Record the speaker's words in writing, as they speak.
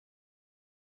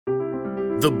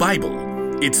The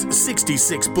Bible. It's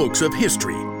 66 books of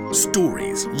history,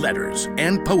 stories, letters,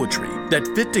 and poetry that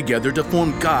fit together to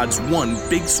form God's one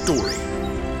big story.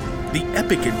 The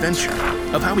epic adventure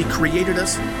of how He created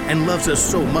us and loves us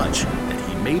so much that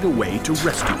He made a way to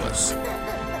rescue us.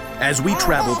 As we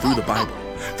travel through the Bible,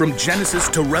 from Genesis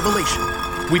to Revelation,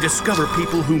 we discover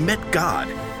people who met God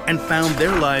and found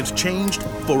their lives changed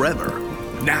forever.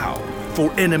 Now,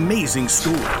 for an amazing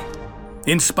story.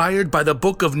 Inspired by the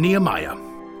book of Nehemiah,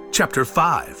 chapter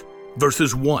 5,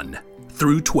 verses 1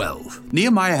 through 12.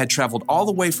 Nehemiah had traveled all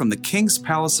the way from the king's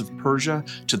palace of Persia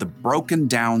to the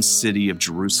broken-down city of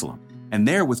Jerusalem. And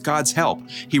there, with God's help,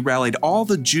 he rallied all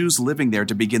the Jews living there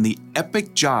to begin the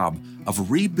epic job of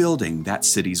rebuilding that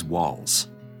city's walls.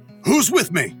 Who's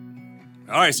with me?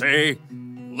 I say,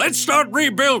 let's start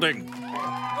rebuilding.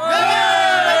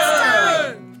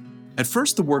 At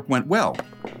first, the work went well.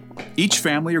 Each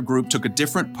family or group took a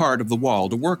different part of the wall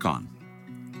to work on.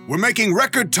 We're making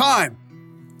record time.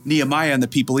 Nehemiah and the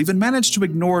people even managed to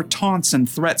ignore taunts and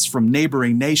threats from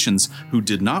neighboring nations who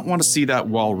did not want to see that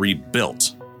wall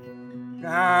rebuilt.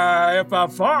 If a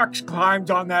fox climbs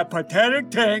on that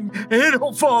pathetic thing,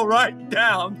 it'll fall right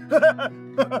down.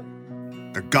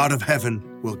 The God of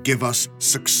heaven will give us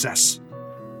success.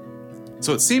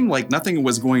 So it seemed like nothing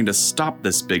was going to stop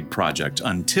this big project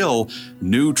until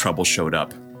new trouble showed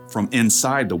up. From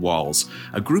inside the walls,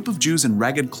 a group of Jews in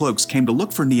ragged cloaks came to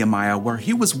look for Nehemiah where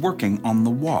he was working on the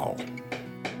wall.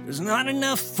 There's not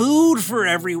enough food for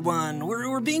everyone.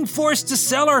 We're being forced to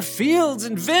sell our fields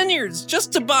and vineyards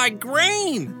just to buy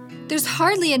grain. There's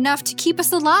hardly enough to keep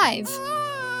us alive.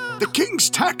 The king's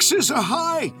taxes are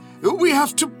high. We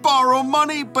have to borrow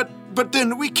money, but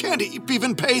then we can't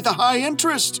even pay the high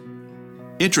interest.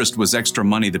 Interest was extra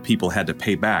money the people had to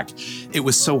pay back. It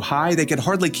was so high they could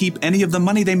hardly keep any of the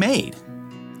money they made.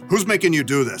 Who's making you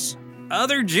do this?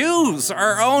 Other Jews,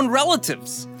 our own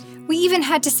relatives. We even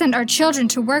had to send our children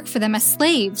to work for them as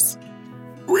slaves.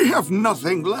 We have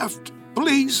nothing left.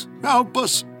 Please help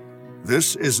us.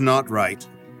 This is not right.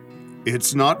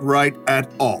 It's not right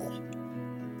at all.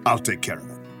 I'll take care of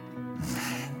it.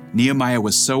 Nehemiah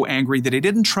was so angry that he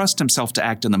didn't trust himself to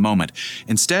act in the moment.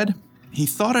 Instead, he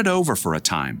thought it over for a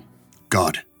time.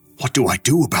 God, what do I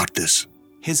do about this?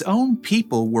 His own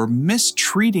people were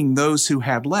mistreating those who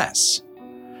had less.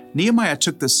 Nehemiah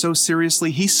took this so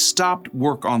seriously, he stopped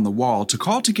work on the wall to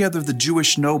call together the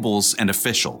Jewish nobles and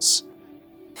officials.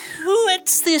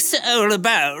 What's this all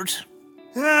about?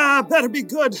 Better be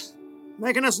good.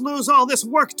 Making us lose all this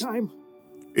work time.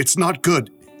 It's not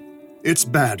good. It's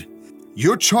bad.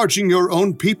 You're charging your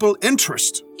own people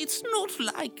interest. It's not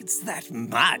like it's that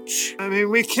much. I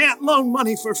mean, we can't loan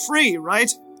money for free,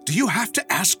 right? Do you have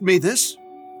to ask me this?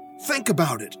 Think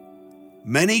about it.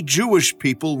 Many Jewish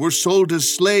people were sold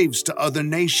as slaves to other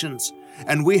nations,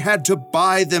 and we had to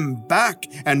buy them back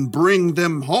and bring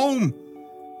them home.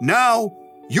 Now,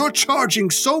 you're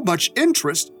charging so much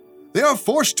interest, they are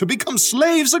forced to become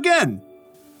slaves again.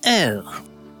 Oh.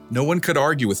 No one could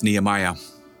argue with Nehemiah.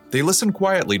 They listened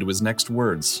quietly to his next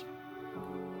words.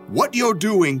 What you're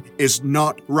doing is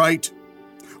not right.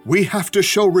 We have to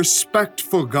show respect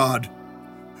for God.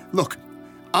 Look,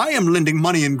 I am lending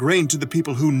money and grain to the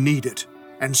people who need it,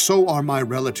 and so are my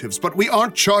relatives, but we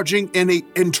aren't charging any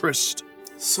interest.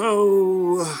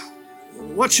 So,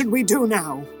 what should we do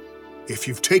now? If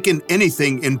you've taken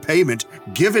anything in payment,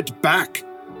 give it back.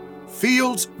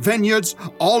 Fields, vineyards,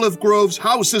 olive groves,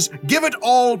 houses, give it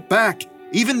all back.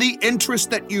 Even the interest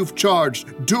that you've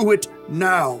charged, do it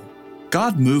now.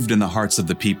 God moved in the hearts of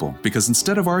the people because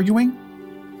instead of arguing,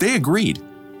 they agreed.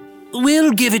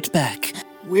 We'll give it back.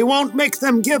 We won't make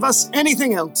them give us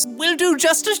anything else. We'll do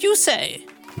just as you say.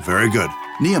 Very good.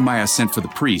 Nehemiah sent for the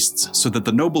priests so that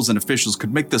the nobles and officials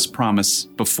could make this promise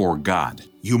before God.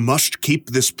 You must keep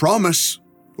this promise,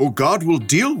 or God will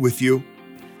deal with you.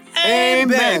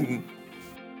 Amen.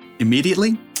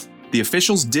 Immediately, the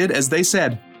officials did as they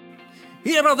said.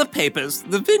 Here are the papers.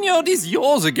 The vineyard is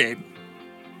yours again.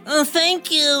 Oh,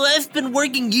 thank you. I've been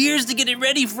working years to get it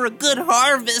ready for a good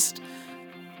harvest.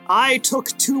 I took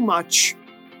too much.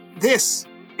 This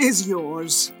is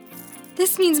yours.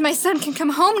 This means my son can come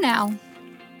home now.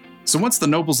 So once the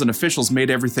nobles and officials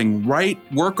made everything right,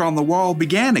 work on the wall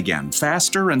began again,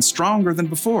 faster and stronger than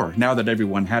before, now that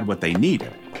everyone had what they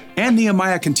needed. And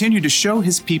Nehemiah continued to show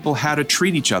his people how to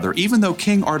treat each other, even though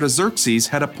King Artaxerxes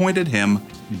had appointed him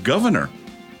governor.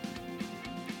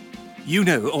 You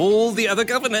know, all the other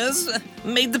governors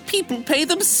made the people pay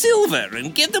them silver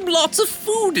and give them lots of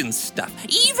food and stuff,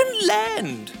 even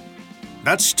land.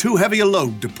 That's too heavy a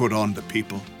load to put on the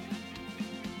people.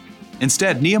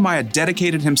 Instead, Nehemiah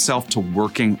dedicated himself to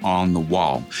working on the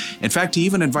wall. In fact, he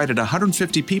even invited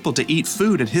 150 people to eat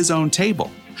food at his own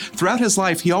table. Throughout his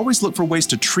life, he always looked for ways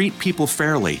to treat people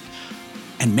fairly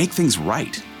and make things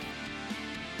right.